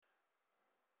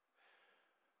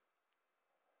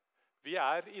Vi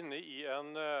er inne i en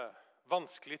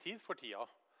vanskelig tid for tida,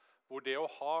 hvor det å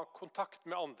ha kontakt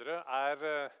med andre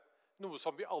er noe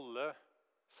som vi alle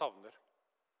savner.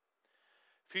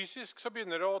 Fysisk så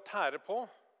begynner det å tære på,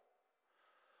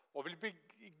 og vil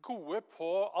bli gode på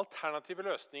alternative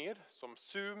løsninger som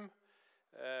Zoom,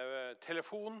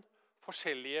 telefon,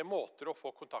 forskjellige måter å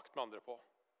få kontakt med andre på.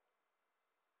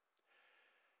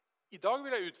 I dag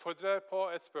vil jeg utfordre deg på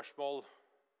et spørsmål.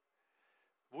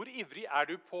 Hvor ivrig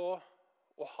er du på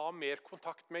å ha mer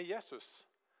kontakt med Jesus,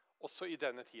 også i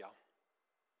denne tida?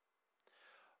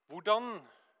 Hvordan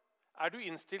er du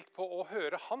innstilt på å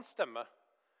høre hans stemme,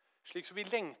 slik som vi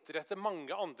lengter etter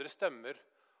mange andre stemmer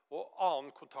og annen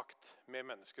kontakt med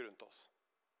mennesker rundt oss?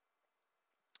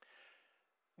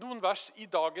 Noen vers i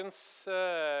dagens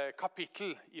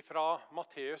kapittel fra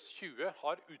Matteus 20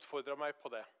 har utfordret meg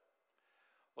på det.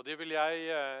 Og det vil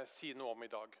jeg si noe om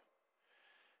i dag.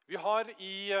 Vi har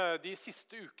i de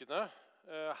siste ukene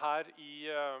her i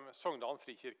Sogndalen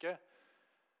Frikirke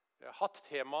hatt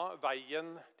tema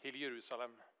Veien til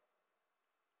Jerusalem.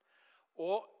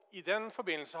 Og i den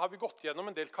forbindelse har vi gått gjennom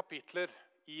en del kapitler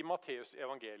i Matteus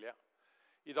evangeliet.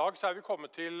 I dag så er vi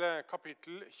kommet til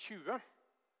kapittel 20.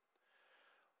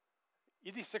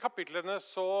 I disse kapitlene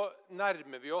så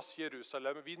nærmer vi oss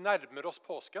Jerusalem. Vi nærmer oss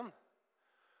påsken.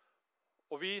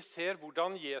 Og vi ser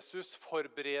hvordan Jesus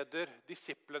forbereder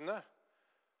disiplene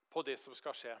på det som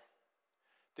skal skje.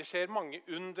 Det skjer mange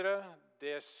undre,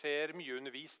 det skjer mye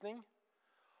undervisning.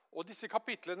 Og disse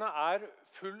kapitlene er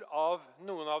full av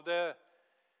noen av det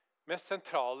mest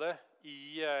sentrale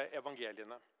i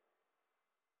evangeliene.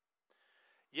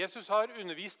 Jesus har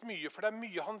undervist mye, for det er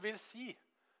mye han vil si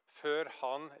før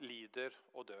han lider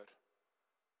og dør.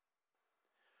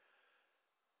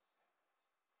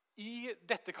 I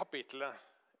dette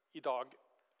kapittelet i dag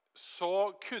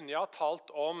så kunne jeg ha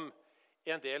talt om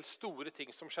en del store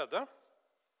ting som skjedde.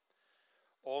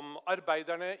 Om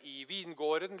arbeiderne i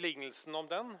vingården, lignelsen om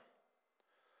den.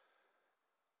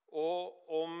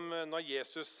 Og om når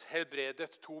Jesus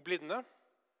helbredet 2 blinde.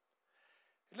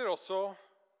 Eller også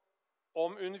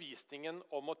om undervisningen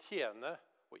om å tjene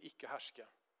og ikke herske.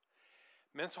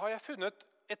 Men så har jeg funnet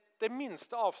det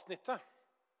minste avsnittet.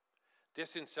 Det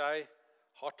synes jeg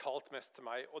har talt mest til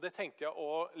meg, og det tenkte jeg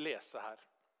å lese her.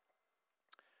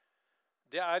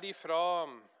 Det er fra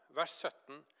vers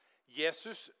 17.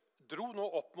 Jesus dro nå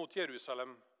opp mot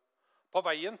Jerusalem. På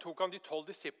veien tok han de 12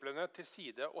 disiplene til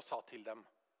side og sa til dem: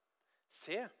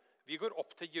 Se, vi går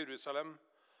opp til Jerusalem,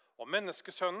 og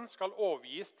menneskesønnen skal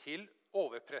overgis til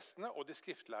overprestene og de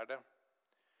skriftlærde.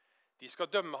 De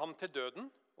skal dømme ham til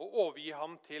døden og overgi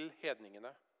ham til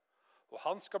hedningene. Og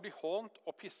han skal bli hånt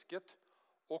og pisket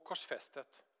og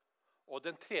korsfestet, og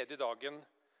den 3. dagen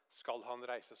skal han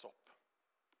reises opp.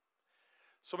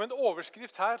 Som en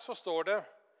overskrift her så står det: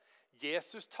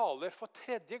 Jesus taler for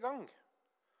 3. gang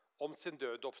om sin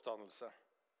døde oppstandelse.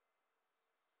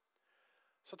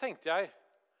 Så tenkte jeg,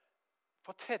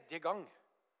 for 3. gang.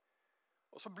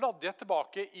 Og så bladde jeg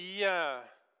tilbake i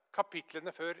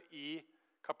kapitlene før, i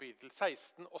kapittel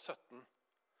 16 og 17.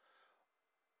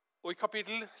 Og i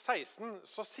kapittel 16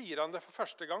 så sier han det for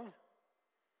første gang.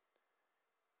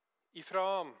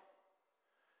 Fra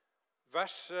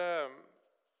vers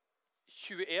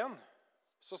 21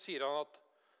 så sier han at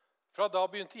fra da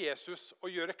begynte Jesus å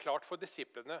gjøre klart for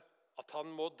disiplene at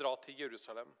han må dra til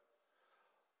Jerusalem,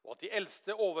 og at de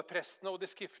eldste overprestene og de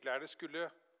skriftlærde skulle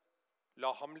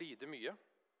la ham lide mye.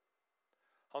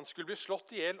 Han skulle bli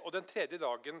slått ihjel, og den 3.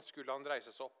 dagen skulle han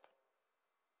reises opp.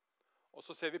 Og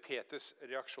så ser vi Peters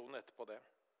reaksjon etterpå det.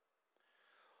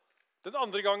 Den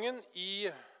andre gangen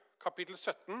i kapittel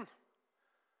 17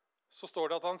 så står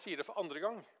det at han sier det for 2.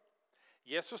 gang.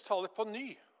 Jesus taler på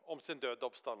ny om sin døde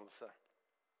oppstandelse.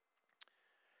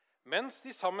 Mens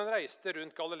de sammen reiste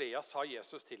rundt Galilea, sa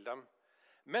Jesus til dem: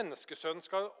 Menneskesønnen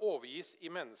skal overgis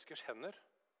i menneskers hender,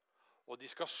 og de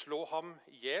skal slå ham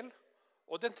ihjel,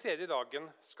 og den 3. dagen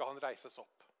skal han reises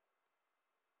opp.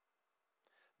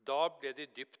 Da ble de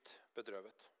dypt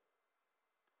bedrøvet.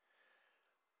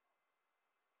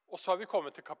 Og så har vi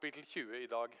kommet til kapittel 20 i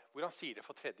dag, hvor han sier det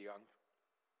for 3. gang.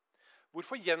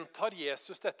 Hvorfor gjentar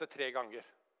Jesus dette 3 ganger?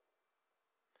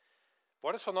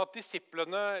 Var det sånn at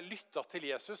disiplene lyttet til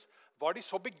Jesus? Var de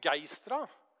så begeistret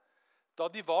da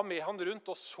de var med han rundt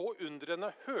og så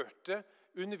undrende hørte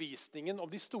undervisningen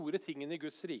om de store tingene i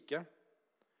Guds rike,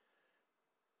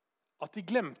 at de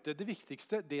glemte det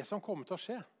viktigste, det som kom til å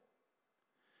skje?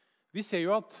 Vi ser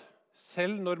jo at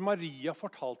selv når Maria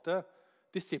fortalte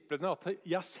disiplene at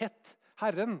 «Jeg har sett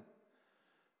Herren»,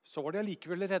 så var de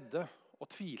allikevel redde og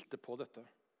tvilte på dette.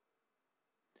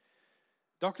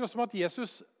 Det er akkurat som at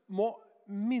Jesus må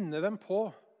minne dem på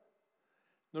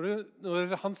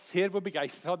Når han ser hvor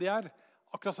begeistret de er,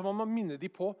 akkurat som om han minner de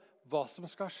på hva som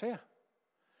skal skje.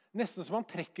 Nesten som han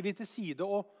trekker de til side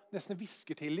og nesten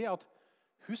hvisker til de at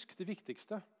husk det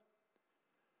viktigste.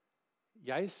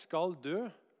 Jeg skal dø,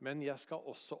 men jeg skal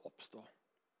også oppstå.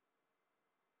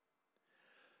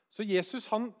 Så Jesus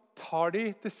han tar de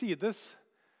til sides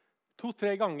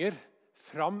 2-3 ganger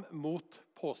fram mot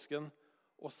påsken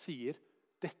og sier,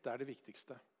 dette er det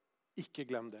viktigste. Ikke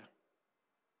glem det.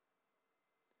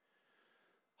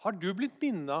 Har du blitt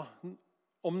minnet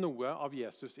om noe av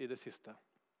Jesus i det siste?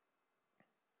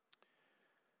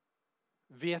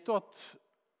 Vet du at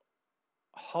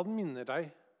han minner deg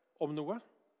om noe?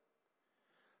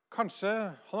 Kanskje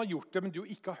han har gjort det, men du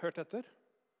ikke har hørt etter?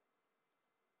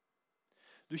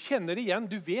 Du kjenner det igjen,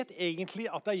 du vet egentlig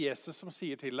at det er Jesus som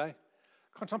sier til deg.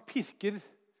 Kanskje han pirker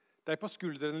deg på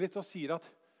skulderen litt og sier at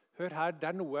hør her, det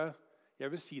er noe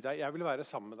jeg vil si deg, jeg vil være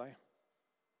sammen med deg.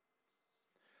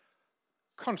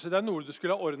 Kanskje det er noe du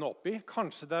skulle ha ordnet opp i,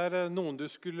 kanskje det er noen du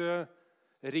skulle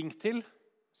ringt til,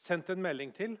 sendt en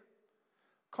melding til.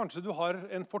 Kanskje du har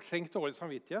en fortrengt dårlig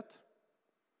samvittighet.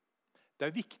 Det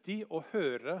er viktig å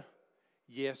høre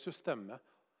Jesus stemme,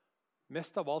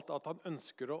 mest av alt at han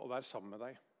ønsker å være sammen med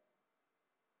deg.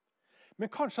 Men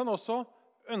kanskje han også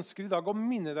ønsker i dag å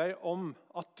minne deg om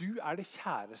at du er det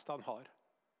kjæreste han har.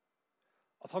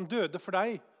 At han døde for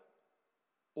deg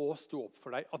og sto opp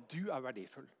for deg, at du er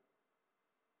verdifull.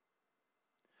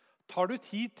 Tar du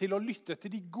tid til å lytte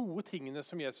til de gode tingene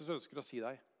som Jesus ønsker å si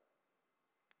deg?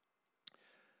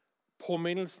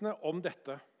 Påminnelsene om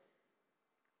dette.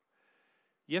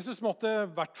 Jesus måtte i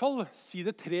hvert fall si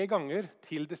det 3 ganger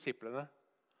til disiplene.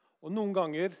 Og noen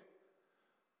ganger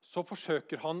så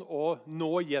forsøker han å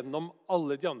nå gjennom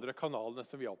alle de andre kanalene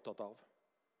som vi er opptatt av.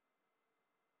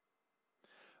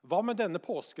 Hva med denne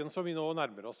påsken som vi nå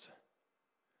nærmer oss?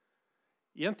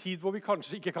 I en tid hvor vi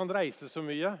kanskje ikke kan reise så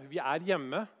mye, vi er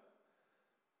hjemme,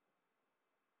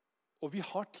 og vi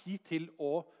har tid til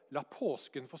å la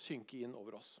påsken få synke inn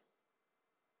over oss.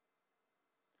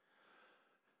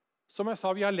 Som jeg sa,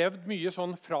 vi har levd mye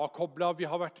sånn frakoblet, vi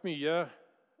har vært mye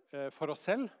for oss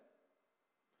selv.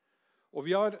 Og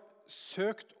vi har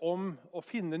søkt om å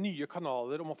finne nye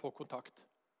kanaler om å få kontakt.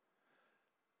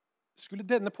 Skulle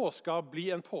denne påska bli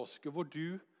en påske hvor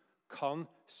du kan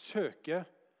søke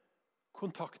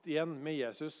kontakt igjen med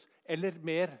Jesus, eller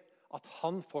mer at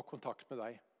han får kontakt med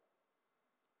deg?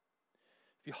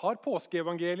 Vi har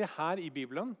påskeevangeliet her i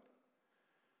Bibelen.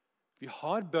 Vi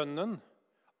har bønnen.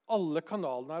 Alle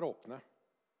kanalene er åpne.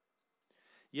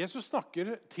 Jesus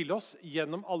snakker til oss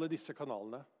gjennom alle disse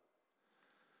kanalene.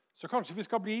 Så kanskje vi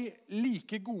skal bli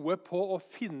like gode på å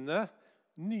finne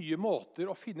nye måter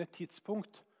og finne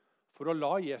tidspunkt for å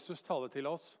la Jesus tale til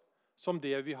oss, som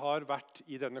det vi har vært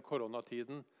i denne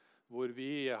koronatiden, hvor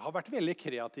vi har vært veldig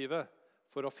kreative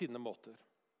for å finne måter.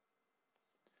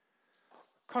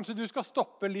 Kanskje du skal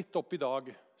stoppe litt opp i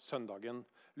dag, søndagen,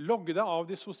 logge deg av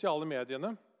de sosiale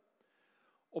mediene,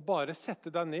 og bare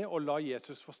sette deg ned og la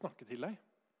Jesus få snakke til deg.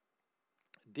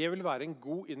 Det vil være en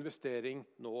god investering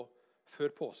nå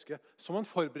før påske, som en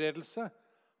forberedelse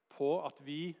på at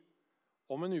vi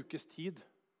om en ukes tid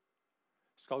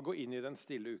skal gå inn i den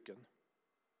stille uken.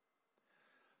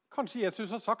 Kanskje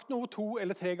Jesus har sagt noe 2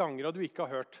 eller 3 ganger og du ikke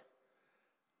har hørt.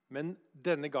 Men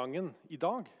denne gangen, i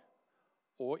dag,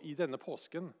 og i denne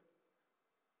påsken,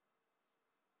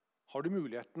 har du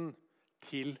muligheten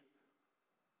til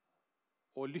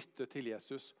å lytte til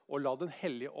Jesus og la Den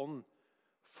hellige ånd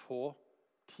få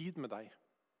tid med deg.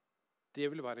 Det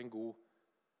vil være en god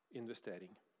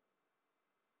investering.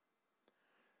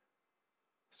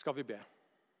 Skal vi be?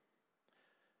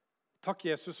 Takk,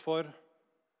 Jesus, for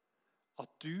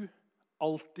at du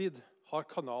alltid har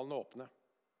kanalene åpne.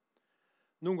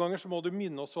 Noen ganger så må du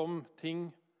minne oss om ting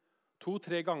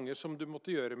 2-3 ganger som du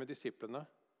måtte gjøre med disiplene.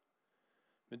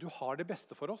 Men du har det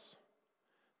beste for oss.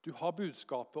 Du har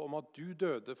budskapet om at du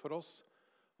døde for oss,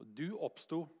 og du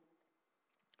oppsto,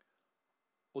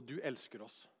 og du elsker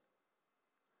oss.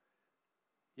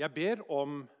 Jeg ber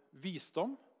om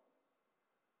visdom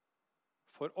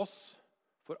for oss,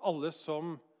 for alle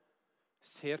som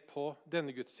ser på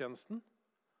denne gudstjenesten,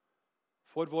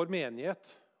 for vår menighet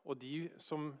og de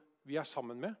som vi er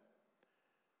sammen med,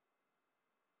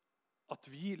 at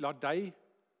vi lar deg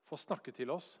få snakke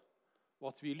til oss, og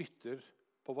at vi lytter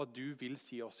på hva du vil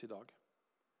si oss i dag.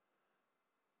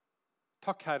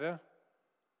 Takk, Herre,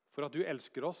 for at du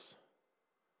elsker oss,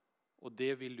 og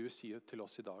det vil du si til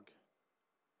oss i dag.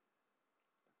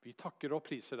 Vi takker og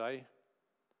priser deg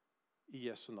i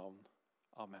Jesu navn.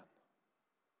 Amen.